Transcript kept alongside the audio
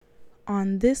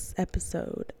on this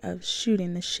episode of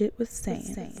Shooting the Shit with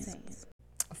Sands.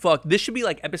 Fuck, this should be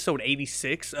like episode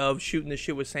 86 of Shooting the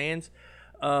Shit with Sands.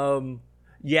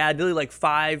 Yeah, I did like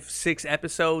 5-6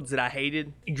 episodes that I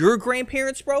hated. Your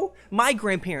grandparents, bro? My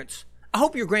grandparents. I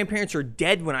hope your grandparents are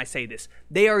dead when I say this.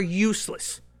 They are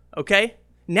useless, okay?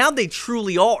 Now they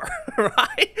truly are,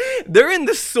 right? They're in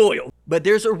the soil. But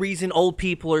there's a reason old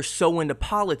people are so into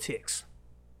politics.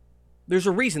 There's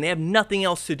a reason. They have nothing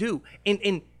else to do.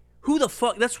 And who the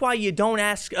fuck? That's why you don't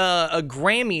ask a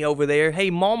Grammy over there,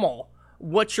 hey, Mama,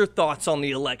 what's your thoughts on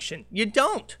the election? You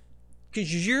don't.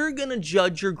 Because you're going to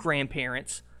judge your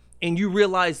grandparents and you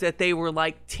realize that they were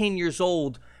like 10 years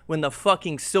old when the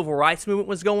fucking civil rights movement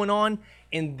was going on.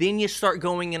 And then you start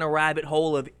going in a rabbit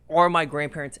hole of, are my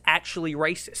grandparents actually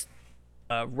racist?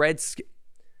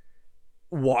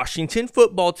 Washington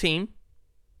football team.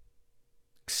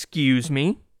 Excuse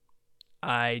me.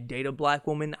 I date a black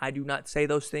woman. I do not say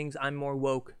those things. I'm more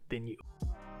woke than you.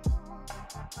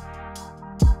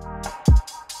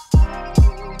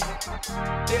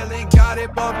 Dylan got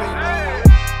it bumping. Hey.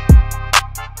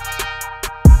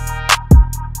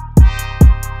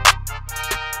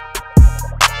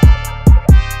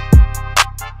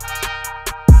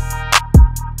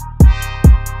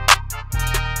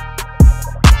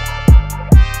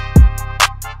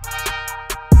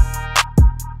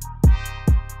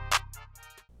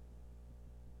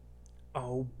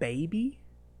 Oh, baby?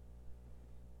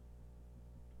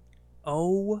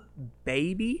 Oh,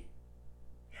 baby?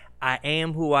 I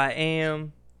am who I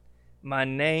am. My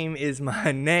name is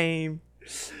my name.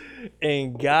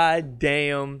 And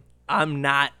goddamn, I'm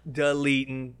not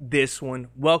deleting this one.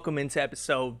 Welcome into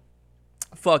episode...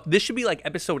 Fuck, this should be like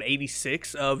episode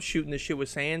 86 of Shooting the Shit with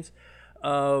Sands.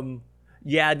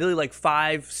 Yeah, I did like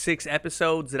 5-6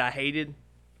 episodes that I hated.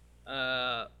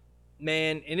 Man,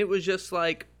 and it was just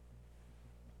like...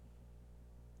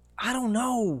 I don't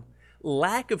know.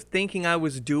 Lack of thinking I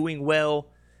was doing well,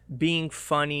 being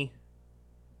funny.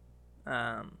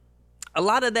 A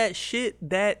lot of that shit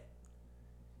that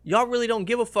y'all really don't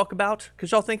give a fuck about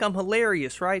because y'all think I'm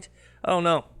hilarious, right? I don't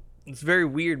know. It's very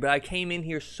weird, but I came in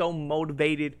here so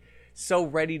motivated, so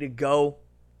ready to go.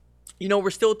 You know,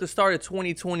 we're still at the start of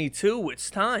 2022.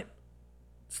 It's time.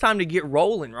 It's time to get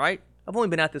rolling, right? I've only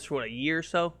been at this for what, a year or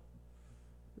so?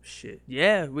 Shit.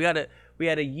 Yeah, we had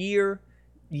a year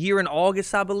in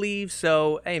August, I believe.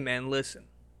 So, hey, man, listen.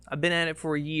 I've been at it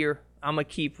for a year. I'm going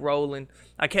to keep rolling.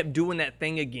 I kept doing that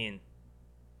thing again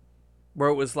where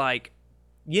it was like,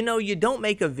 you know, you don't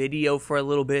make a video for a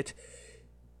little bit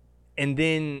and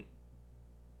then,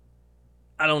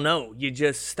 I don't know, you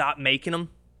just stop making them.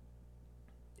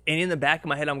 And in the back of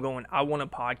my head, I'm going, I want a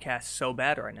podcast so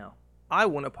bad right now. I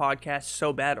want a podcast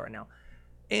so bad right now.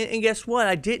 And guess what?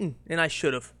 I didn't, and I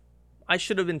should have. I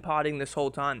should have been potting this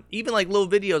whole time. Even like little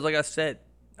videos, like I said.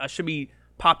 I should be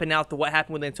popping out the What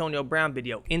Happened with Antonio Brown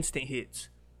video. Instant hits.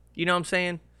 You know what I'm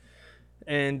saying?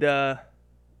 And,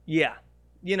 yeah.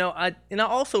 You know, I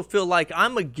also feel like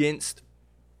I'm against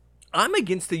the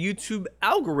YouTube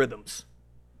algorithms.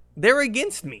 They're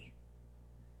against me.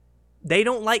 They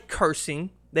don't like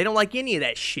cursing. They don't like any of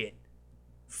that shit.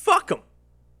 Fuck them.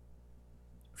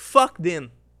 Fuck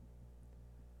them.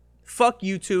 Fuck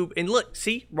YouTube. And look,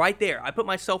 see, right there, I put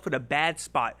myself in a bad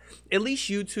spot. At least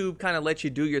YouTube kind of lets you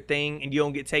do your thing and you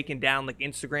don't get taken down like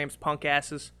Instagram's punk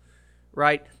asses,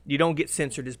 right? You don't get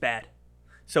censored as bad.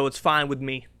 So it's fine with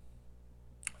me.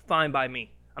 Fine by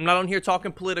me. I'm not on here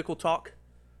talking political talk,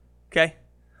 okay?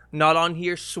 I'm not on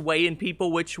here swaying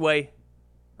people which way,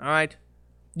 all right?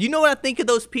 You know what I think of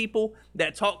those people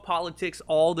that talk politics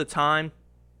all the time?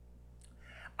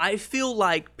 I feel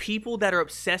like people that are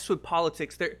obsessed with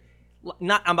politics,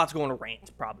 I'm about to go on a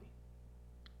rant, probably.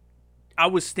 I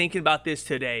was thinking about this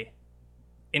today,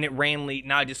 and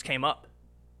it just came up.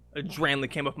 It randomly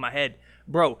came up in my head.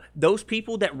 Bro, those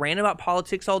people that rant about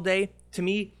politics all day, to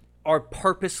me, are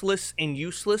purposeless and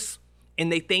useless,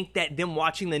 and they think that them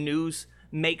watching the news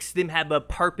makes them have a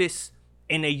purpose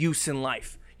and a use in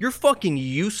life. You're fucking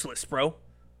useless, bro.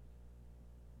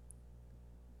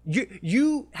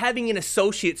 You having an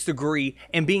associate's degree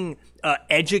and being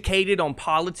educated on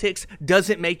politics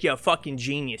doesn't make you a fucking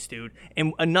genius, dude.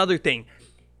 And another thing,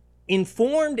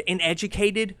 informed and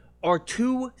educated are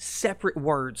two separate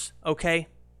words, okay?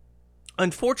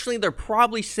 Unfortunately, they're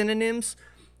probably synonyms,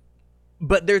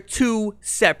 but they're two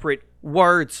separate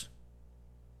words.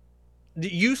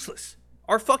 Useless.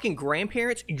 Our fucking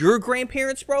grandparents, your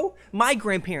grandparents, bro, my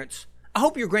grandparents. I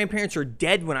hope your grandparents are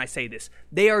dead when I say this.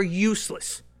 They are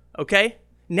useless, okay?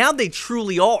 Now they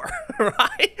truly are,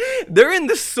 right? They're in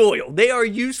the soil. They are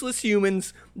useless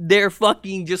humans. They're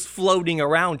fucking just floating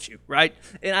around you, right?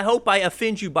 And I hope I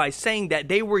offend you by saying that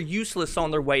they were useless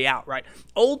on their way out, right?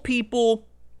 Old people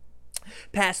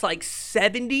past like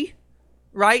 70,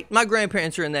 right? My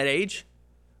grandparents are in that age.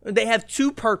 They have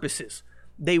two purposes.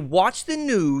 They watch the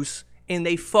news and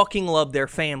they fucking love their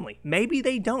family. Maybe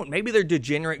they don't. Maybe they're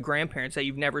degenerate grandparents that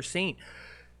you've never seen.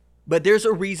 But there's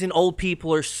a reason old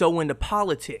people are so into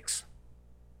politics.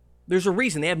 There's a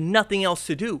reason. They have nothing else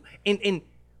to do. And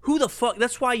who the fuck?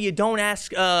 That's why you don't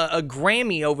ask a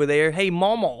Grammy over there, hey,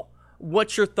 Mama,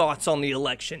 what's your thoughts on the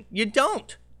election? You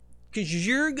don't. Because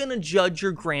you're going to judge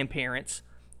your grandparents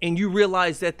and you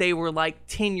realize that they were like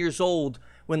 10 years old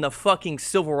when the fucking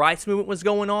civil rights movement was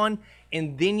going on.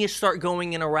 And then you start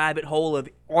going in a rabbit hole of,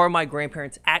 are my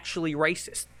grandparents actually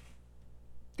racist?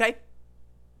 Okay?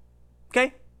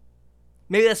 Okay?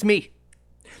 Maybe that's me.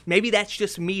 Maybe that's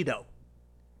just me, though.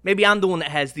 Maybe I'm the one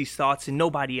that has these thoughts and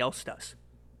nobody else does.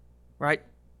 Right?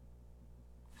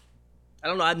 I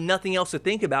don't know. I have nothing else to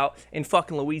think about in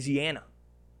fucking Louisiana.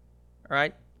 All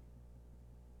right?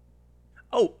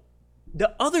 Oh,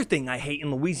 the other thing I hate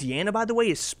in Louisiana, by the way,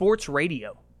 is sports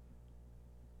radio.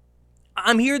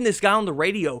 I'm hearing this guy on the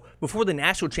radio before the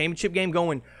national championship game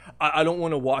going, I don't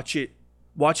want to watch it.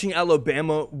 Watching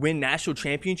Alabama win national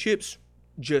championships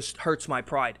just hurts my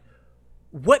pride.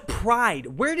 What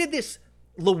pride? Where did this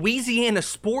Louisiana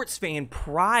sports fan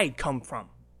pride come from?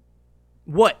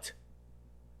 What?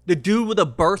 The dude with a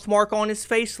birthmark on his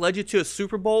face led you to a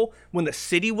Super Bowl when the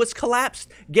city was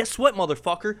collapsed? Guess what,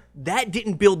 motherfucker? That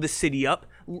didn't build the city up.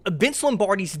 Vince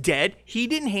Lombardi's dead. He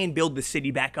didn't hand build the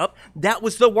city back up. That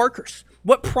was the workers.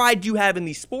 What pride do you have in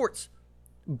these sports?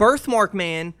 Birthmark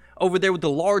man over there with the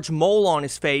large mole on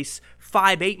his face,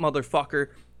 5'8" motherfucker.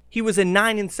 He was a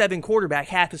 9-7 quarterback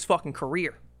half his fucking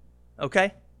career.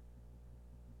 Okay?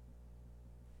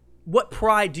 What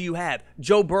pride do you have?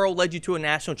 Joe Burrow led you to a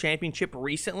national championship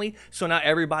recently, so now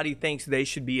everybody thinks they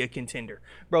should be a contender.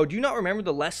 Bro, do you not remember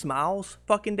the Les Miles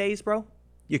fucking days, bro?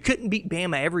 You couldn't beat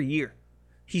Bama every year.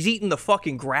 He's eating the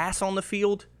fucking grass on the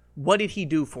field. What did he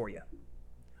do for you?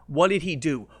 What did he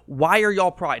do? Why are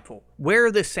y'all prideful? Where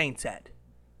are the Saints at?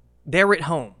 They're at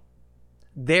home.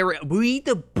 We beat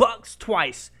the Bucks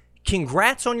twice.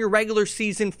 Congrats on your regular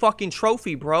season fucking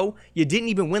trophy, bro. You didn't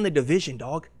even win the division,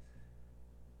 dog.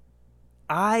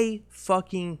 I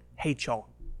fucking hate y'all.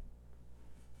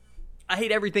 I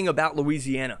hate everything about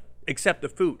Louisiana except the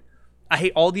food. I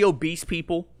hate all the obese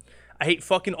people. I hate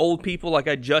fucking old people, like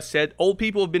I just said. Old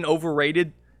people have been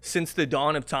overrated since the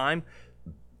dawn of time.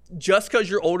 Just because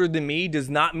you're older than me does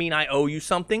not mean I owe you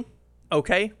something.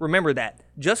 Okay? Remember that.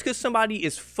 Just because somebody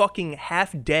is fucking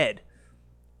half dead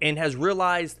and has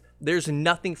realized there's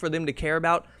nothing for them to care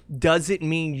about doesn't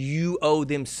mean you owe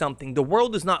them something. The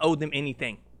world does not owe them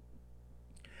anything.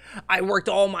 I worked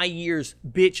all my years.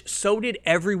 Bitch, so did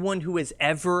everyone who has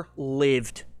ever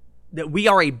lived. That we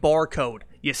are a barcode.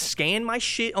 You scan my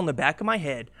shit on the back of my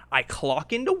head. I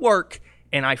clock into work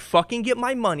and I fucking get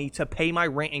my money to pay my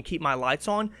rent and keep my lights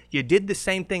on. You did the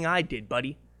same thing I did,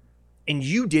 buddy. And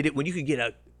you did it when you could get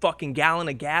a fucking gallon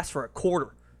of gas for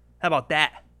 $0.25. How about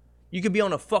that? You could be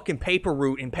on a fucking paper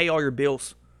route and pay all your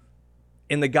bills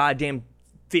in the goddamn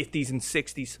 50s and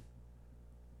 60s.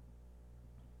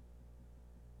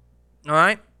 All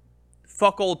right?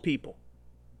 Fuck old people.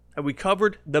 Have we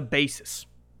covered the basis?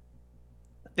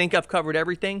 I think I've covered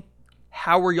everything.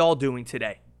 How are y'all doing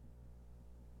today?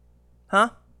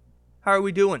 Huh? How are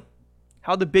we doing?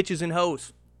 How are the bitches and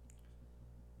hoes?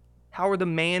 How are the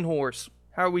man whores?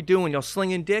 How are we doing? Y'all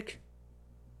slinging dick?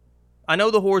 I know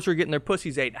the whores are getting their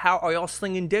pussies ate. How are y'all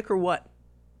slinging dick or what?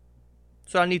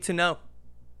 So I need to know.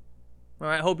 All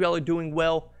right, hope y'all are doing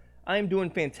well. I am doing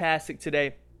fantastic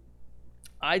today.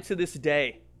 I, to this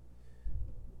day,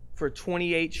 for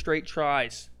 28 straight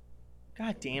tries,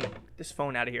 god damn it, get this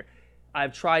phone out of here.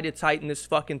 I've tried to tighten this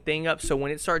fucking thing up so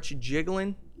when it starts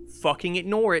jiggling, fucking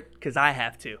ignore it, because I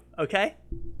have to, okay?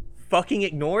 Fucking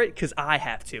ignore it, because I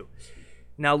have to.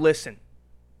 Now listen,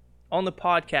 on the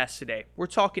podcast today, we're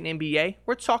talking NBA.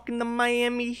 We're talking the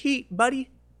Miami Heat,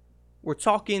 buddy. We're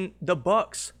talking the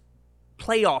Bucks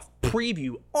playoff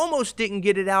preview. Almost didn't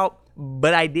get it out,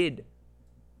 but I did.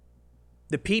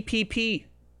 The PPP.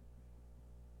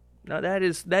 No, that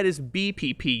is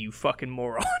BPP, you fucking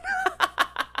moron.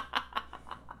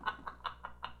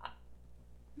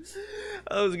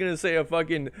 I was going to say a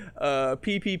fucking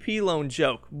PPP loan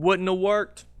joke. Wouldn't have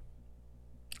worked.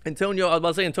 I was about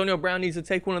to say Antonio Brown needs to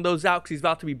take one of those out because he's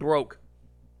about to be broke.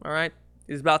 All right?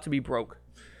 He's about to be broke.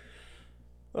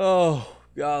 Oh,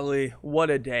 golly. What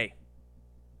a day.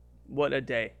 What a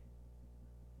day.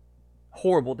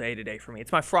 Horrible day today for me.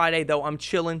 It's my Friday, though. I'm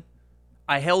chilling.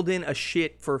 I held in a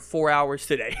shit for 4 hours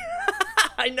today.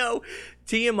 I know.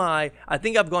 TMI. I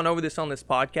think I've gone over this on this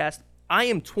podcast. I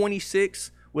am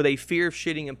 26 with a fear of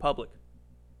shitting in public.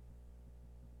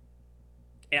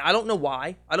 And I don't know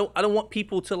why. I don't want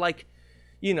people to, like,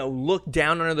 you know, look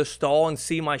down under the stall and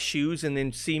see my shoes and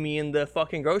then see me in the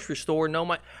fucking grocery store and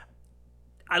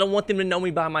I don't want them to know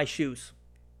me by my shoes.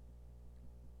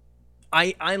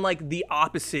 I'm like the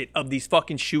opposite of these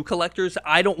fucking shoe collectors.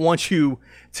 I don't want you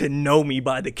to know me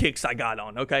by the kicks I got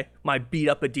on, okay? My beat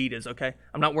up Adidas, okay?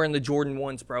 I'm not wearing the Jordan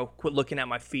 1s, bro. Quit looking at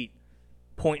my feet,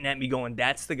 pointing at me going,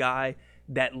 that's the guy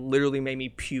that literally made me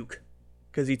puke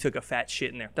because he took a fat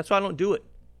shit in there. That's why I don't do it.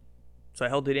 So I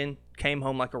held it in, came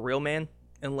home like a real man,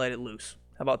 and let it loose.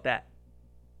 How about that?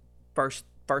 First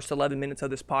 11 minutes of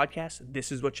this podcast,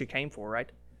 this is what you came for, right?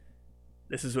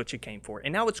 This is what you came for.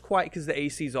 And now it's quiet because the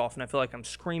AC's off and I feel like I'm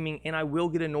screaming and I will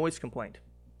get a noise complaint.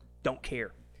 Don't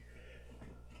care.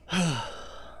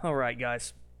 All right,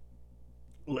 guys.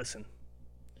 Listen.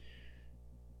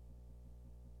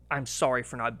 I'm sorry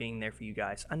for not being there for you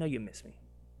guys. I know you miss me.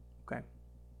 Okay?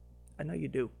 I know you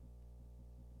do.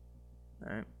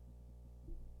 All right?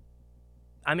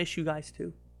 I miss you guys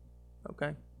too.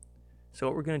 Okay? So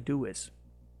what we're going to do is,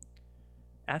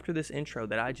 after this intro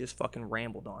that I just fucking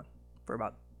rambled on for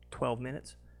about 12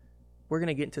 minutes, we're going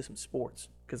to get into some sports.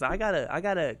 Because I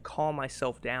gotta calm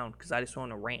myself down because I just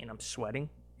want to rant and I'm sweating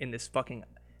in this fucking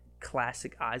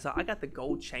classic eyes. I got the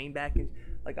gold chain back and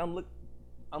like I'm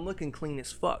looking clean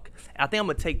as fuck. I think I'm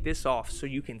going to take this off so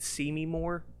you can see me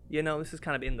more. You know, this is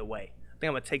kind of in the way. I think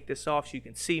I'm going to take this off so you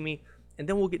can see me. And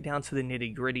then we'll get down to the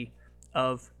nitty gritty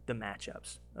of the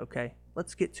matchups. Okay?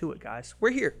 Let's get to it, guys.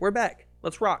 We're here. We're back.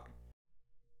 Let's rock.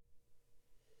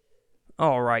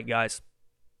 All right, guys.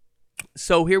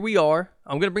 So here we are.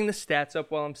 I'm going to bring the stats up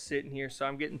while I'm sitting here. So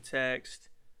I'm getting text.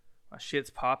 My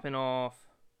shit's popping off.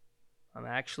 I'm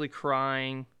actually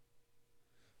crying.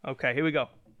 Okay, here we go.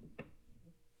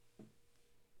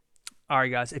 All right,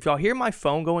 guys. If y'all hear my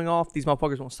phone going off, these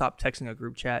motherfuckers won't stop texting a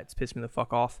group chat. It's pissed me the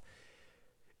fuck off.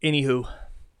 Anywho,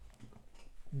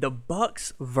 the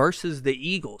Bucks versus the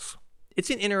Eagles.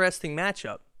 It's an interesting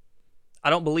matchup.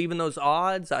 I don't believe in those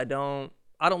odds. I don't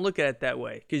look at it that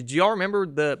way. Because do y'all remember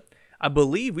I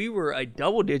believe we were a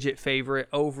double-digit favorite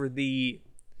over the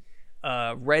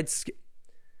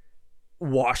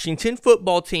Washington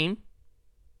football team.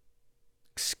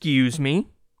 Excuse me.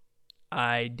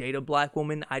 I date a black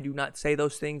woman. I do not say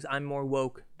those things. I'm more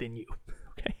woke than you.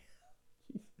 Okay?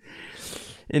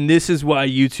 And this is why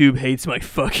YouTube hates my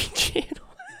fucking channel.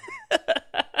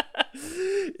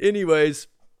 Anyways,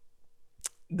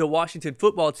 the Washington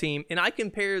football team, and I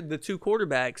compare the two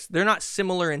quarterbacks. They're not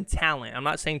similar in talent. I'm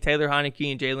not saying Taylor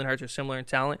Heinicke and Jalen Hurts are similar in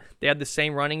talent. They have the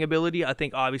same running ability. I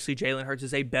think obviously Jalen Hurts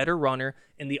is a better runner,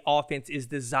 and the offense is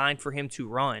designed for him to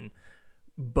run.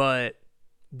 But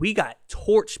we got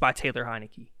torched by Taylor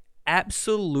Heinicke.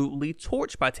 Absolutely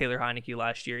torched by Taylor Heinicke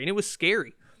last year, and it was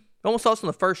scary. Almost lost in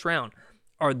the first round.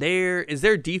 Is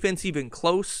their defense even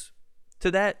close to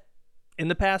that in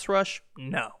the pass rush?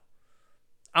 No.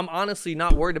 I'm honestly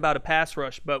not worried about a pass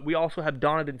rush, but we also have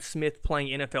Donovan Smith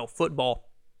playing NFL football.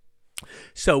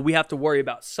 So we have to worry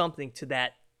about something to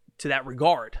that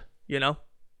regard, you know?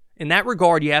 In that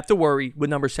regard, you have to worry with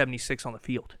number 76 on the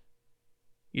field.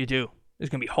 You do. There's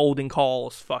going to be holding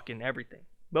calls, fucking everything.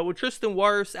 But with Tristan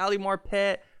Wirfs, Ali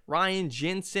Marpet, Ryan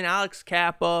Jensen, Alex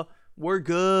Kappa, we're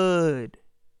good.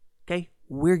 Okay?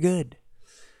 We're good.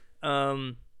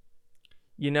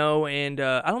 You know, and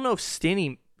I don't know if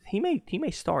Stinney, he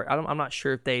may start. I'm not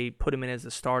sure if they put him in as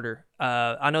a starter.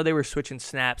 I know they were switching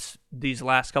snaps these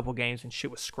last couple games and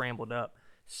shit was scrambled up.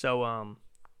 So,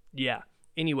 yeah.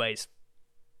 Anyways,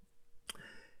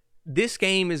 this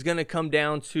game is going to come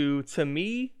down to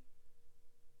me,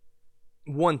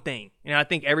 one thing. And I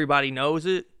think everybody knows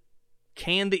it.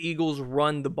 Can the Eagles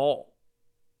run the ball?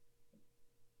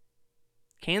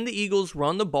 Can the Eagles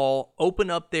run the ball,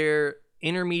 open up their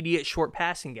intermediate short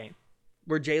passing game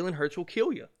where Jalen Hurts will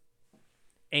kill you?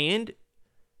 And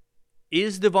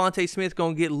is Devontae Smith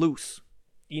going to get loose?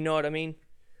 You know what I mean?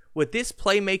 With this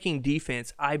playmaking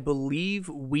defense, I believe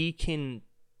we can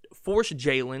force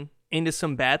Jalen into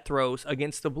some bad throws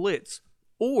against the blitz.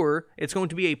 Or it's going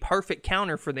to be a perfect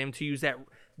counter for them to use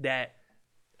that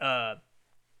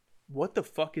what the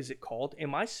fuck is it called?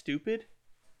 Am I stupid?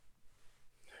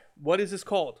 What is this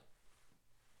called?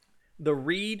 The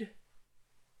read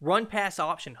run pass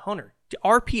option, Hunter.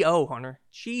 RPO, Hunter.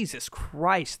 Jesus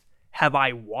Christ. Have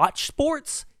I watched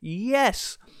sports?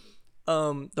 Yes.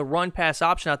 The run pass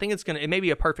option, I think it may be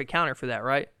a perfect counter for that,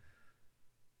 right?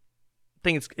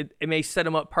 think it may set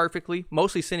him up perfectly.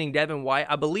 Mostly sending Devin White.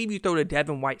 I believe you throw to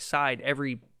Devin White's side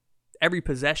every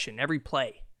possession, every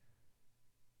play.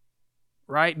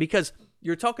 Right? Because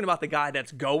you're talking about the guy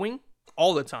that's going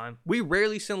all the time. We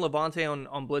rarely send Levante on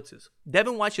blitzes.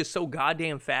 Devin White's just so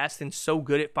goddamn fast and so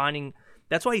good at finding.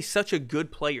 That's why he's such a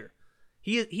good player.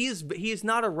 He is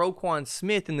not a Roquan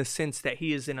Smith in the sense that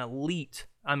he is an elite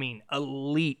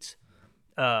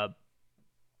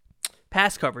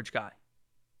pass coverage guy.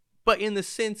 But in the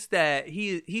sense that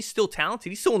he's still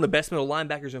talented. He's still one of the best middle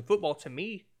linebackers in football to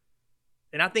me.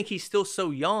 And I think he's still so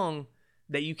young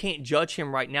that you can't judge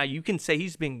him right now. You can say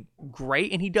he's been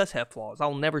great, and he does have flaws.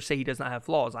 I'll never say he does not have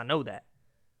flaws. I know that.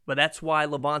 But that's why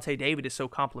Levante David is so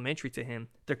complimentary to him.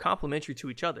 They're complimentary to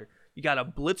each other. You got a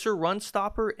blitzer run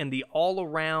stopper and the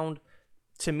all-around,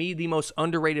 to me, the most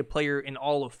underrated player in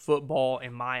all of football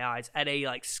in my eyes at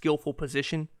a skillful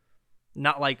position.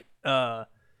 Not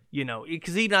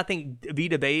because even I think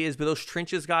Vita Vea is, but those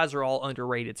trenches guys are all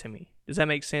underrated to me. Does that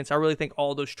make sense? I really think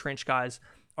all those trench guys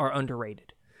are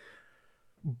underrated.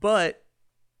 But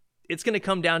it's going to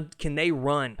come down, can they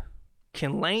run?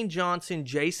 Can Lane Johnson,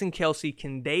 Jason Kelce,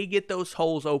 can they get those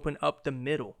holes open up the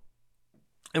middle?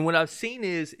 And what I've seen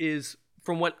is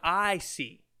from what I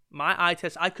see, my eye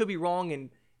test, I could be wrong,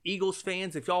 and Eagles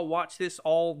fans, if y'all watch this,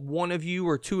 all one of you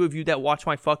or two of you that watch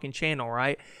my fucking channel,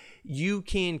 right? You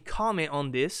can comment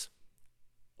on this.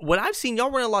 What I've seen,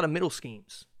 y'all run a lot of middle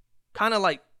schemes. Kind of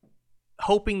like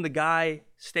hoping the guy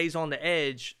stays on the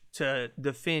edge to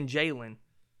defend Jalen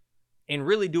and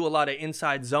really do a lot of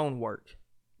inside zone work.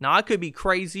 Now, I could be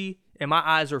crazy and my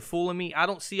eyes are fooling me. I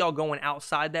don't see y'all going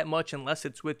outside that much unless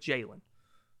it's with Jalen.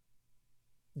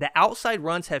 The outside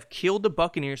runs have killed the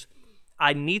Buccaneers.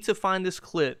 I need to find this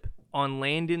clip on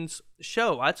Landon's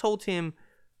show. I told him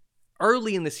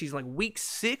early in the season, week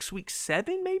 6, week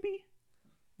 7 maybe,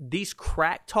 these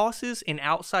crack tosses and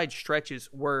outside stretches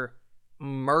were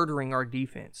murdering our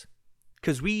defense.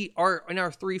 Because we are in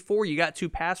our 3-4, you got 2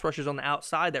 pass rushers on the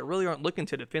outside that really aren't looking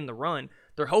to defend the run.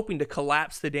 They're hoping to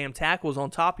collapse the damn tackles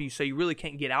on top of you so you really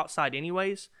can't get outside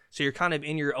anyways. So you're kind of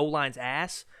in your O-line's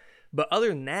ass. But other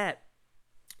than that,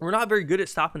 we're not very good at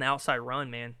stopping the outside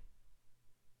run, man.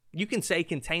 You can say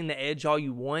contain the edge all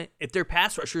you want. If they're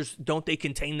pass rushers, don't they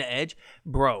contain the edge?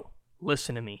 Bro,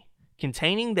 listen to me.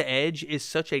 Containing the edge is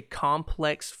such a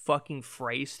complex fucking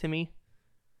phrase to me.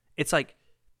 It's like,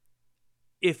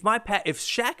 if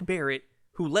Shaq Barrett,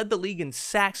 who led the league in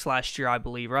sacks last year, I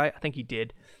believe, right? I think he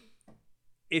did.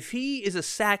 If he is a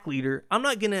sack leader,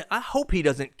 I hope he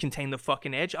doesn't contain the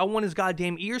fucking edge. I want his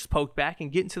goddamn ears poked back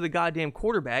and get into the goddamn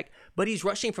quarterback, but he's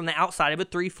rushing from the outside of a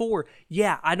 3-4.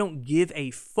 Yeah, I don't give a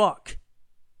fuck.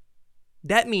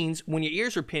 That means when your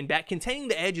ears are pinned back, containing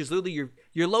the edge is literally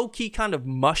you're low-key kind of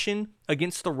mushing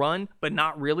against the run, but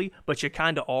not really, but you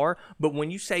kind of are. But when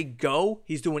you say go,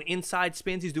 he's doing inside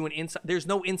spins, he's doing inside. There's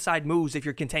no inside moves if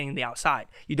you're containing the outside.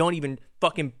 You don't even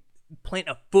fucking plant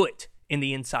a foot in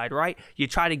the inside, right? You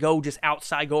try to go just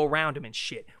outside, go around him and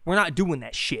shit. We're not doing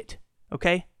that shit,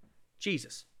 okay?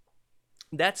 Jesus.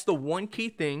 That's the one key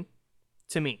thing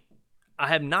to me. I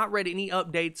have not read any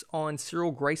updates on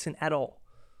Cyril Grayson at all.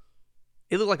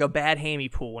 It looked like a bad hammy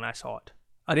pull when I saw it.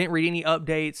 I didn't read any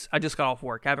updates. I just got off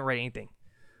work. I haven't read anything.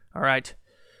 All right?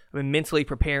 I've been mentally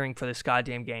preparing for this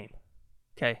goddamn game.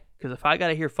 Okay? Because if I got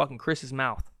to hear fucking Chris's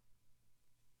mouth,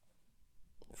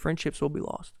 friendships will be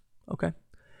lost. Okay?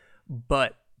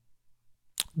 But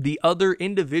the other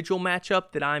individual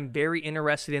matchup that I'm very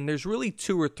interested in, there's really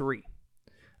 2 or 3.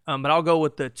 But I'll go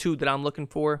with the 2 that I'm looking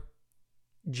for.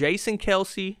 Jason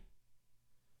Kelce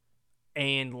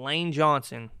and Lane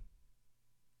Johnson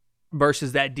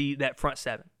versus that front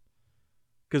 7.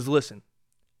 Because listen,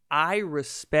 I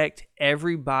respect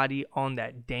everybody on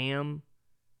that damn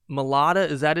Mulata.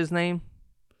 Is that his name?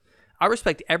 I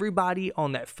respect everybody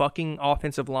on that fucking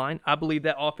offensive line. I believe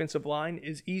that offensive line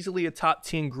is easily a top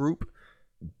 10 group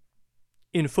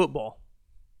in football.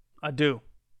 I do.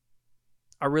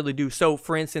 I really do. So,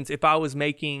 for instance, if I was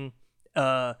making,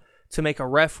 to make a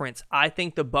reference, I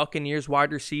think the Buccaneers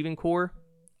wide receiving core,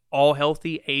 all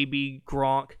healthy, AB,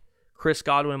 Gronk, Chris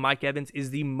Godwin, and Mike Evans, is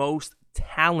the most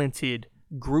talented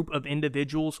group of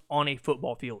individuals on a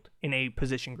football field in a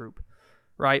position group,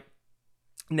 right?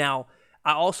 Now,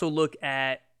 I also look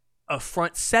at a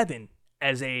front 7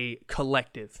 as a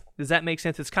collective. Does that make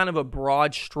sense? It's kind of a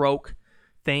broad stroke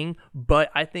thing, but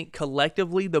I think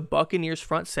collectively the Buccaneers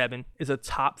front 7 is a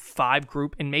top 5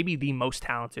 group and maybe the most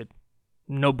talented.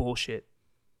 No bullshit.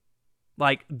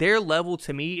 Like, their level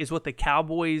to me is what the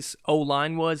Cowboys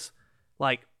O-line was.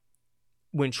 Like,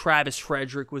 when Travis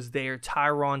Frederick was there,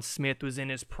 Tyron Smith was in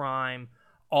his prime,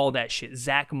 all that shit.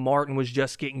 Zach Martin was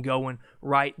just getting going,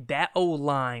 right? That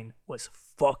O-line was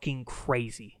fucking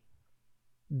crazy.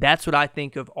 That's what I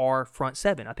think of our front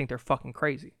seven. I think they're fucking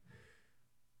crazy.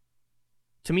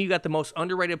 To me, you got the most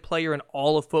underrated player in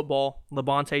all of football,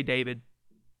 Levante David,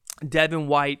 Devin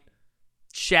White,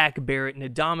 Shaq Barrett,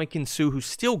 Ndamukong Suh, who's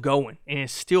still going and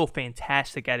is still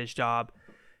fantastic at his job.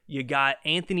 You got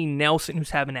Anthony Nelson, who's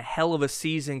having a hell of a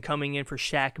season coming in for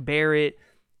Shaq Barrett,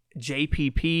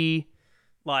 JPP,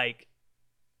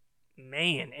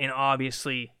 and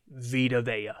obviously Vita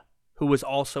Vea, who was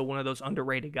also one of those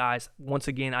underrated guys. Once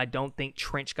again, I don't think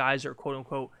trench guys are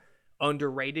quote-unquote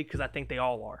underrated because I think they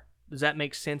all are. Does that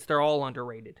make sense? They're all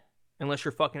underrated, unless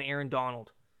you're fucking Aaron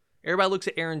Donald. Everybody looks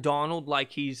at Aaron Donald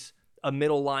like he's a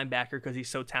middle linebacker because he's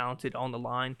so talented on the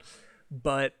line.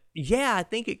 But, yeah, I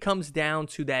think it comes down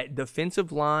to that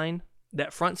defensive line,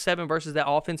 that front seven versus that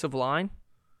offensive line.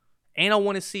 And I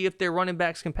want to see if their running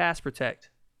backs can pass protect.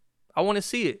 I want to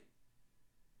see it.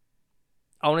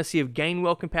 I want to see if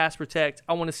Gainwell can pass protect.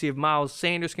 I want to see if Miles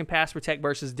Sanders can pass protect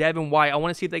versus Devin White. I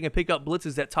want to see if they can pick up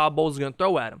blitzes that Todd Bowles is going to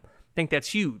throw at him. I think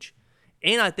that's huge.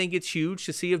 And I think it's huge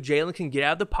to see if Jalen can get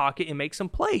out of the pocket and make some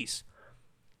plays.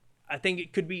 I think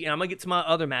it could be, and I'm going to get to my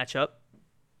other matchup.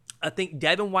 I think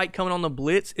Devin White coming on the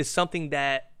blitz is something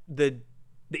that the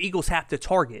Eagles have to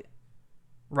target,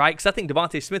 right? Because I think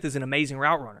Devontae Smith is an amazing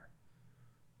route runner.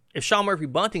 If Sean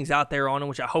Murphy-Bunting's out there on him,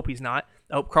 which I hope he's not,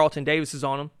 I hope Carlton Davis is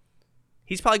on him,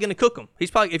 he's probably going to cook him.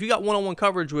 If you got one-on-one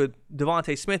coverage with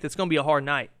Devontae Smith, it's going to be a hard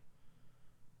night.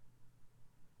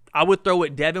 I would throw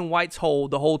at Devin White's hole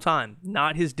the whole time,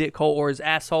 not his dick hole or his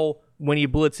asshole when he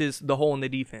blitzes the hole in the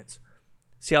defense.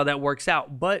 See how that works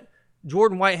out. But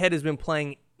Jordan Whitehead has been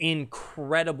playing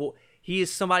incredible. He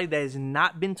is somebody that has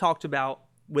not been talked about.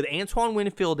 With Antoine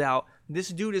Winfield out, this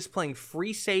dude is playing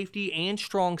free safety and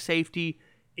strong safety.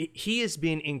 He has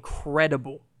been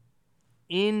incredible.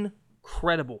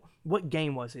 Incredible. What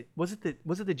game was it? Was it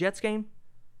the Jets game?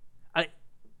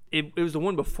 It was the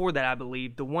one before that, I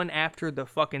believe. The one after the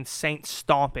fucking Saints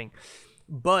stomping.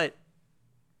 But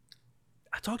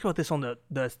I talked about this on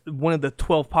the one of the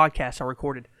 12 podcasts I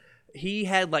recorded. He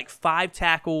had 5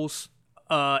 tackles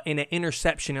and an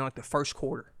interception in the first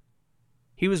quarter.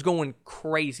 He was going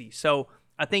crazy. So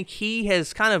I think he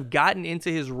has kind of gotten into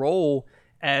his role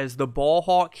as the ball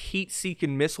hawk,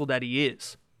 heat-seeking missile that he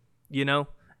is. You know?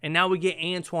 And now we get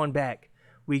Antoine back.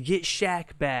 We get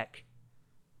Shaq back.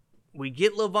 We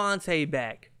get Levante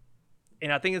back.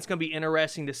 And I think it's going to be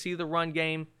interesting to see the run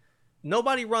game.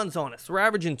 Nobody runs on us. We're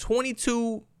averaging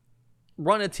 22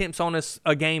 run attempts on us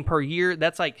a game per year.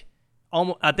 That's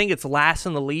almost, I think it's last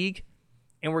in the league.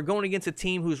 And we're going against a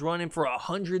team who's running for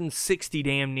 160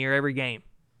 damn near every game.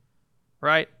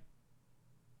 Right?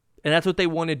 And that's what they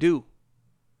want to do.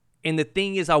 And the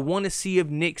thing is, I want to see if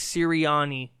Nick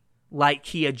Sirianni,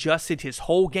 he adjusted his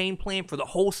whole game plan for the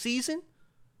whole season.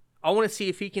 I want to see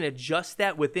if he can adjust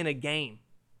that within a game.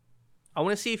 I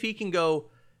want to see if he can go,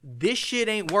 this shit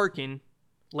ain't working.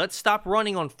 Let's stop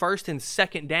running on first and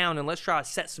second down and let's try to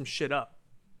set some shit up.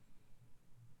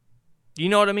 You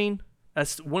know what I mean?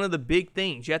 That's one of the big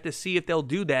things. You have to see if they'll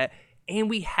do that. And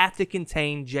we have to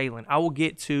contain Jalen. I will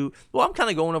get to, I'm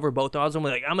kind of going over both. I was I'm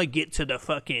going to get to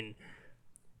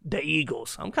the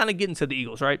Eagles. I'm kind of getting to the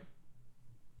Eagles, right?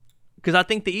 Because I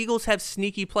think the Eagles have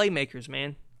sneaky playmakers,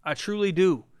 man. I truly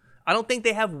do. I don't think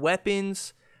they have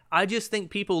weapons. I just think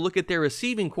people look at their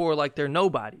receiving core like they're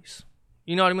nobodies.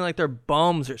 You know what I mean? Like they're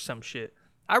bums or some shit.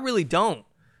 I really don't.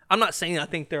 I'm not saying I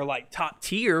think they're top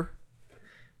tier,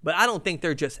 but I don't think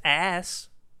they're just ass.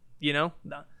 You know?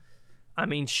 I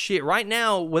mean, shit. Right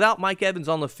now, without Mike Evans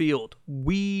on the field,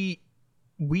 we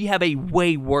have a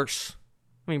way worse.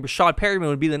 I mean, Rashad Perryman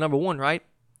would be the number one, right?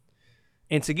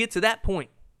 And to get to that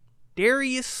point,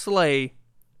 Darius Slay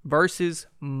versus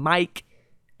Mike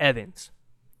Evans.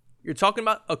 You're talking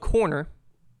about a corner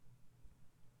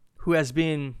who has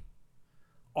been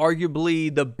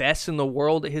arguably the best in the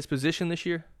world at his position this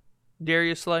year,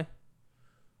 Darius Slay.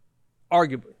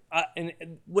 Arguably. And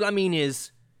what I mean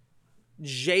is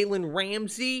Jalen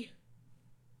Ramsey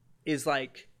is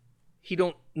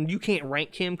you can't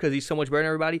rank him because he's so much better than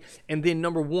everybody. And then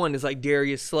number one is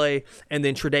Darius Slay and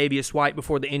then Tre'Davious White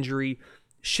before the injury,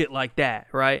 shit like that,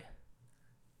 right?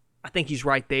 I think he's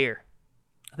right there.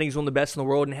 I think he's one of the best in the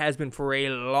world and has been for a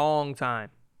long time.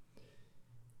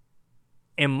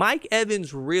 And Mike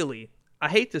Evans really, I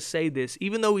hate to say this,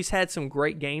 even though he's had some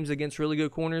great games against really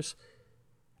good corners,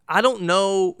 I don't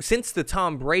know, since the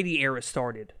Tom Brady era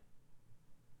started,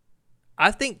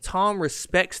 I think Tom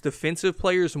respects defensive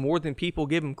players more than people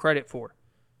give him credit for.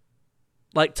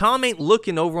 Tom ain't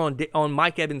looking over on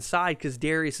Mike Evans' side because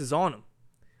Darius is on him.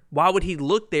 Why would he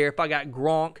look there if I got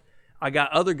Gronk, I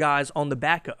got other guys on the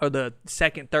back or the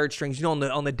second, third strings, on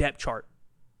the depth chart,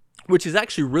 which is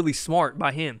actually really smart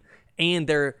by him. And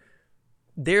their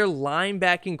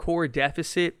linebacking core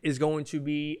deficit is going to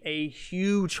be a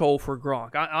huge hole for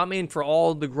Gronk. I'm in for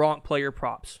all the Gronk player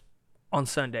props on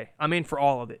Sunday. I'm in for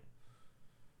all of it.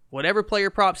 Whatever player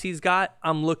props he's got,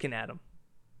 I'm looking at them.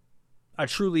 I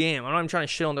truly am. I'm not even trying to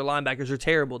shit on their linebackers. They're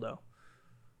terrible, though.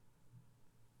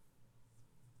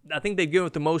 I think they've given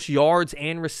up the most yards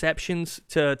and receptions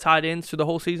to tight ends for the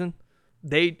whole season.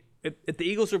 If the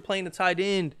Eagles are playing the tight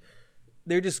end,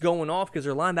 they're just going off because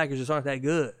their linebackers just aren't that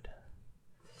good.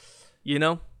 You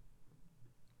know?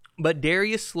 But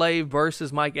Darius Slay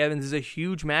versus Mike Evans is a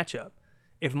huge matchup.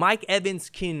 If Mike Evans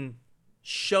can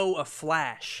show a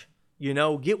flash,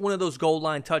 get one of those goal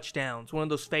line touchdowns, one of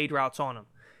those fade routes on him,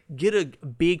 get a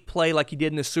big play like he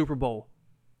did in the Super Bowl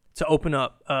to open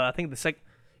up, I think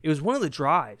it was one of the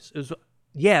drives.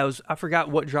 I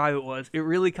forgot what drive it was. It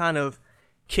really kind of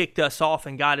kicked us off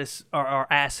and got us our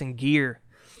ass in gear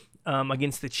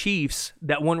against the Chiefs.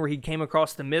 That one where he came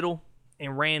across the middle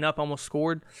and ran up, almost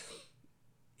scored.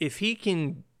 If he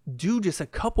can do just a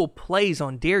couple plays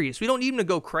on Darius, we don't need him to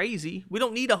go crazy. We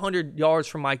don't need 100 yards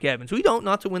from Mike Evans. We don't,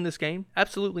 not to win this game.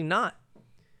 Absolutely not.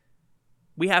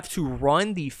 We have to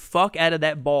run the fuck out of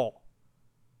that ball.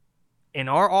 And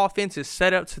our offense is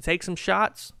set up to take some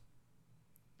shots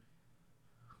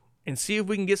and see if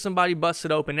we can get somebody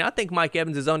busted open. And I think Mike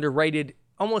Evans is underrated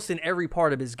almost in every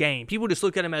part of his game. People just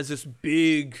look at him as this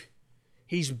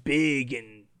he's big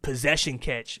and possession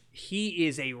catch. He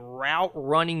is a route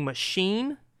running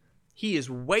machine. He is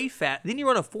way fat. Didn't he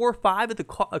run a 4.5 at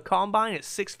the combine at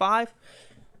 6'5"?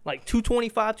 Like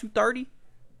 225, 230?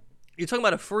 You're talking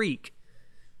about a freak.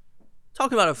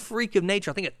 Talking about a freak of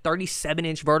nature. I think a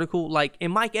 37-inch vertical.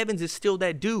 And Mike Evans is still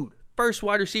that dude. First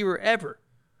wide receiver ever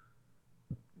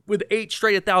with 8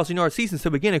 straight 1,000-yard seasons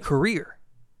to begin a career.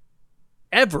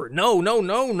 Ever. No,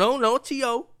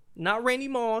 T.O. Not Randy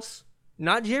Moss.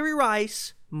 Not Jerry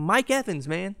Rice. Mike Evans,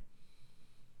 man.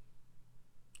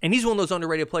 And he's one of those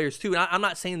underrated players, too. And I'm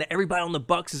not saying that everybody on the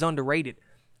Bucs is underrated.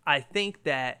 I think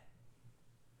that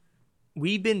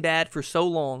we've been bad for so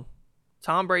long.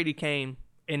 Tom Brady came,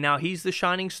 and now he's the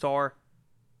shining star.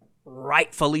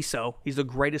 Rightfully so. He's the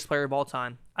greatest player of all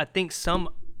time. I think some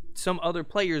other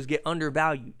players get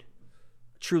undervalued.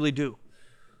 I truly do.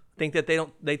 I think that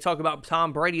they talk about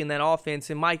Tom Brady in that offense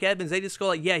and Mike Evans. They just go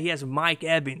like, yeah, he has Mike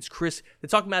Evans, Chris. They're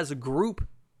talking about as a group.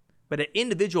 But an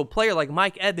individual player like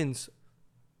Mike Evans,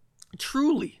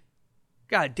 truly,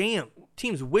 god damn,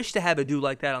 teams wish to have a dude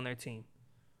like that on their team.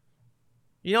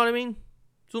 You know what I mean?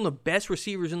 He's one of the best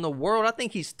receivers in the world. I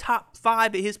think he's top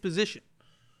 5 at his position.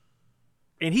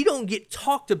 And he don't get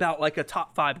talked about like a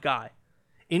top 5 guy.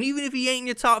 And even if he ain't in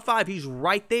your top 5, he's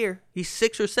right there. He's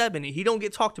 6 or 7. And he don't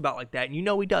get talked about like that. And you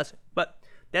know he doesn't. But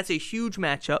that's a huge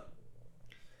matchup.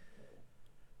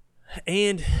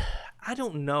 And I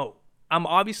don't know. I'm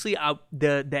obviously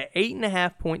the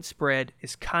 8.5 point spread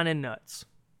is kind of nuts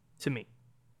to me.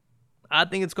 I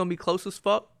think it's going to be close as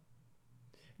fuck.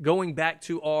 Going back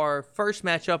to our first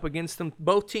matchup against them,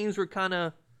 both teams were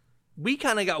we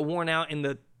got worn out in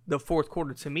the fourth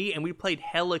quarter to me, and we played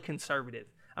hella conservative.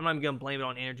 I'm not even going to blame it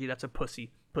on energy. That's a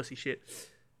pussy shit.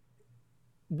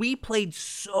 We played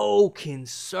so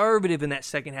conservative in that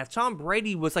second half. Tom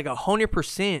Brady was like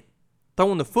 100%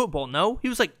 throwing the football. No, he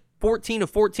was like 14 of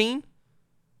 14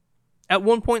 at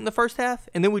one point in the first half,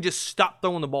 and then we just stopped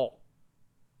throwing the ball.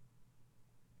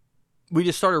 We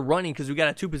just started running because we got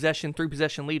a 2-possession,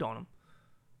 3-possession lead on them.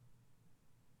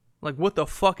 Like, what the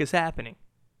fuck is happening?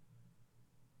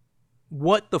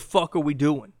 What the fuck are we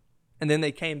doing? And then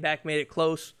they came back, made it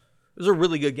close. It was a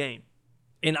really good game.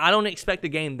 And I don't expect a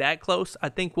game that close. I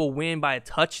think we'll win by a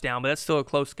touchdown, but that's still a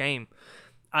close game.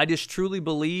 I just truly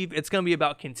believe it's going to be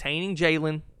about containing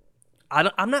Jalen.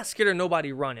 I'm not scared of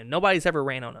nobody running. Nobody's ever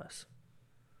ran on us.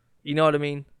 You know what I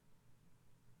mean?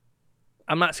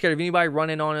 I'm not scared of anybody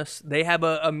running on us. They have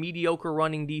a mediocre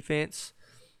running defense.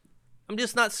 I'm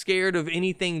just not scared of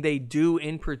anything they do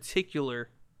in particular.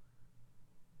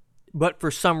 But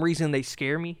for some reason, they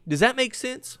scare me. Does that make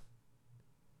sense?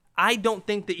 I don't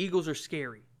think the Eagles are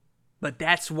scary. But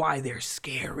that's why they're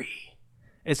scary.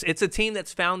 It's a team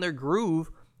that's found their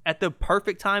groove at the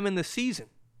perfect time in the season.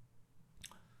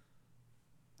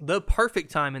 The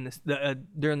perfect time in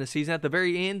during the season. At the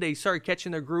very end, they started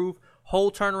catching their groove.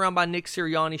 Whole turnaround by Nick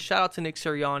Sirianni. Shout out to Nick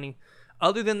Sirianni.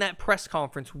 Other than that press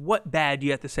conference, what bad do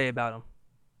you have to say about him?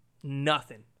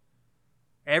 Nothing.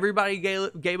 Everybody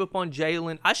gave up on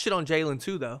Jalen. I shit on Jalen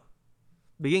too, though.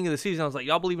 Beginning of the season, I was like,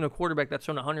 y'all believe in a quarterback that's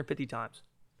thrown 150 times.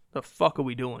 The fuck are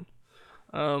we doing?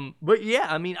 But yeah,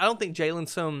 I mean, I don't think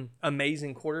Jalen's some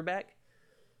amazing quarterback,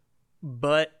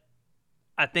 but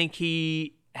I think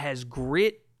he has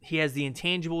grit. He has the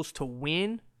intangibles to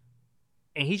win,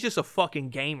 and he's just a fucking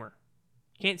gamer.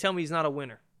 Can't tell me he's not a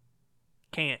winner.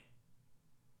 Can't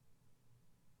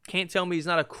tell me he's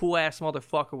not a cool-ass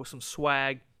motherfucker with some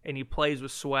swag, and he plays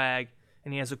with swag,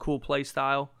 and he has a cool play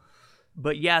style.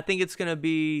 But yeah, I think it's going to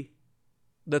be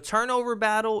the turnover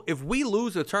battle. If we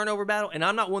lose the turnover battle, and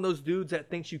I'm not one of those dudes that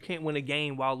thinks you can't win a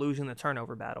game while losing the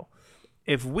turnover battle.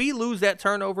 If we lose that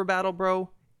turnover battle,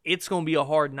 bro, it's going to be a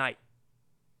hard night.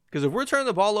 Because if we're turning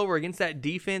the ball over against that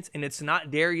defense and it's not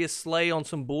Darius Slay on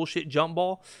some bullshit jump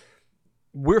ball,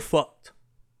 we're fucked.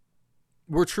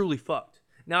 We're truly fucked.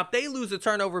 Now, if they lose the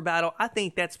turnover battle, I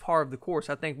think that's part of the course.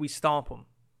 I think we stomp them.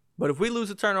 But if we lose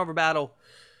the turnover battle,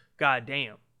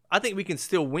 goddamn. I think we can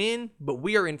still win, but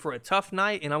we are in for a tough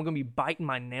night, and I'm going to be biting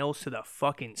my nails to the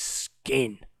fucking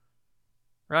skin.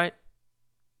 Right?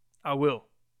 I will.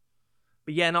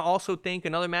 But yeah, and I also think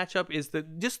another matchup is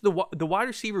the wide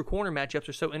receiver corner matchups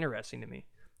are so interesting to me.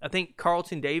 I think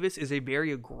Carlton Davis is a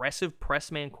very aggressive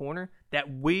press man corner that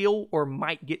will or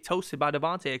might get toasted by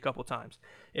Devontae a couple times.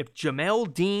 If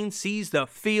Jamel Dean sees the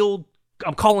field,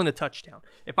 I'm calling a touchdown.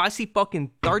 If I see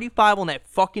fucking 35 on that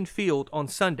fucking field on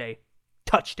Sunday,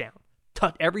 touchdown.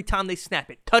 Every time they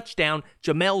snap it, touchdown,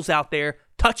 Jamel's out there.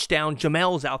 Touchdown,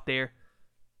 Jamel's out there.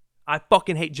 I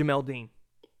fucking hate Jamel Dean.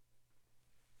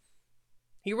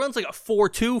 He runs like a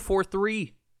 4.2,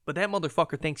 4.3, but that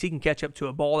motherfucker thinks he can catch up to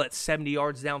a ball that's 70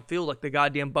 yards downfield like the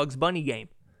goddamn Bugs Bunny game.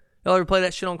 Y'all ever play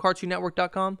that shit on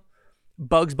CartoonNetwork.com?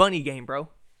 Bugs Bunny game, bro.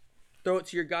 Throw it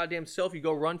to your goddamn self, you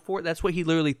go run for it. That's what he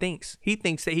literally thinks. He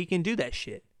thinks that he can do that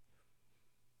shit.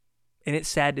 And it's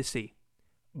sad to see.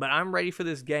 But I'm ready for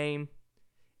this game.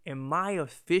 And my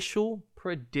official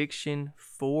prediction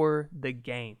for the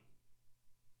game.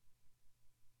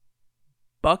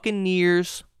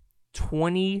 Buccaneers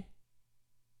 31,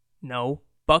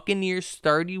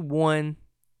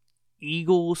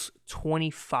 Eagles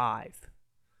 25.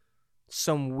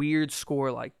 Some weird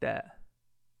score like that.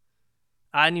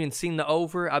 I hadn't even seen the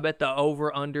over. I bet the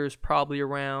over-under is probably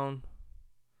around...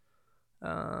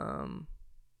 I'm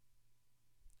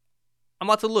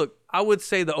about to look. I would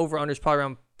say the over-under is probably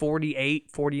around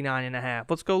 48, 49 and a half.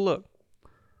 Let's go look.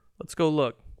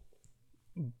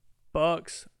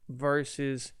 Bucks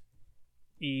versus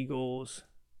Eagles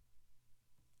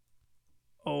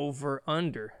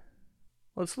over-under.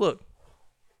 Let's look.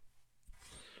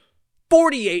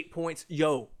 48 points.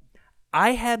 Yo,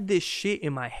 I have this shit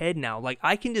in my head now. Like,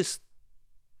 I can just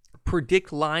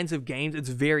predict lines of games. It's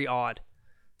very odd.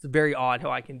 It's very odd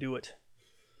how I can do it.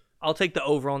 I'll take the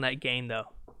over on that game, though.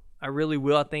 I really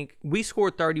will. I think we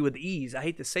score 30 with ease. I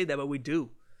hate to say that, but we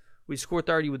do. We score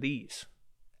 30 with ease.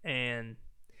 And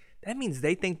that means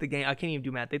they think the game, I can't even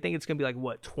do math. They think it's going to be like,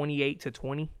 what,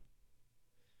 28-20?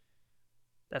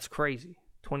 That's crazy.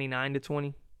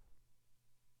 29-20?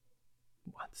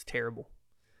 Wow, that's terrible.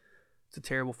 It's a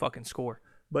terrible fucking score.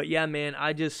 But yeah, man,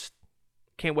 I just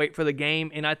can't wait for the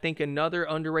game. And I think another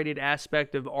underrated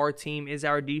aspect of our team is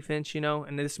our defense, you know.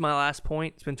 And this is my last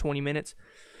point. It's been 20 minutes.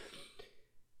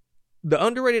 The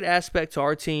underrated aspect to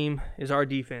our team is our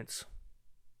defense.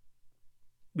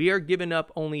 We are giving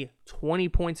up only 20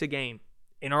 points a game,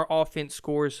 and our offense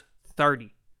scores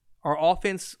 30. Our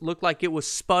offense looked like it was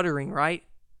sputtering, right?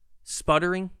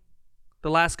 Sputtering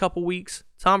the last couple weeks.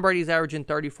 Tom Brady's averaging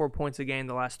 34 points a game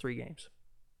the last 3 games.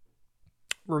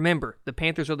 Remember, the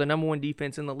Panthers are the number 1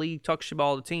 defense in the league. Talk shit about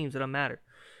all the teams. It doesn't matter.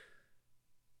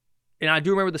 And I do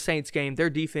remember the Saints game. Their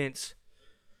defense,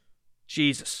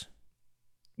 Jesus.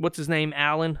 What's his name?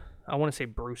 Allen? I want to say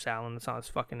Bruce Allen. That's not his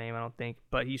fucking name, I don't think.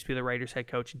 But he used to be the Raiders head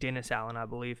coach. Dennis Allen, I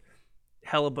believe.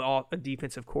 Hell of a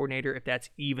defensive coordinator, if that's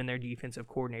even their defensive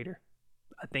coordinator.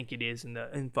 I think it is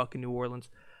in fucking New Orleans.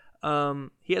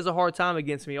 He has a hard time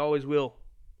against me. Always will.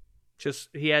 Just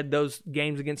he had those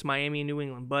games against Miami and New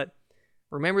England. But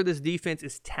remember, this defense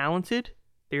is talented.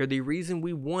 They are the reason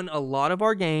we won a lot of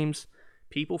our games.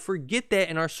 People forget that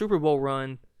in our Super Bowl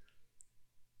run.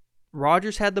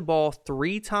 Rodgers had the ball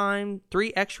 3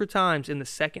 extra times in the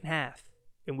second half,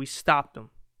 and we stopped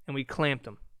them, and we clamped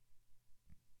them.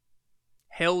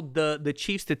 Held the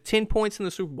Chiefs to 10 points in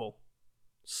the Super Bowl.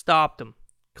 Stopped them,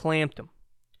 clamped them.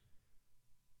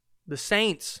 The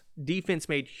Saints' defense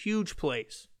made huge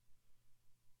plays.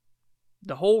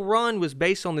 The whole run was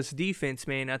based on this defense,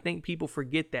 man. I think people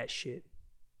forget that shit.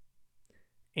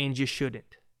 And you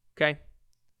shouldn't, okay?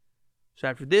 So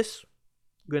after this,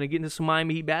 we're going to get into some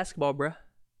Miami Heat basketball, bruh.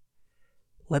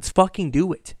 Let's fucking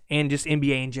do it. And just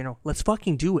NBA in general. Let's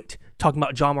fucking do it. Talking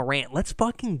about Ja Morant. Let's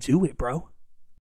fucking do it, bro.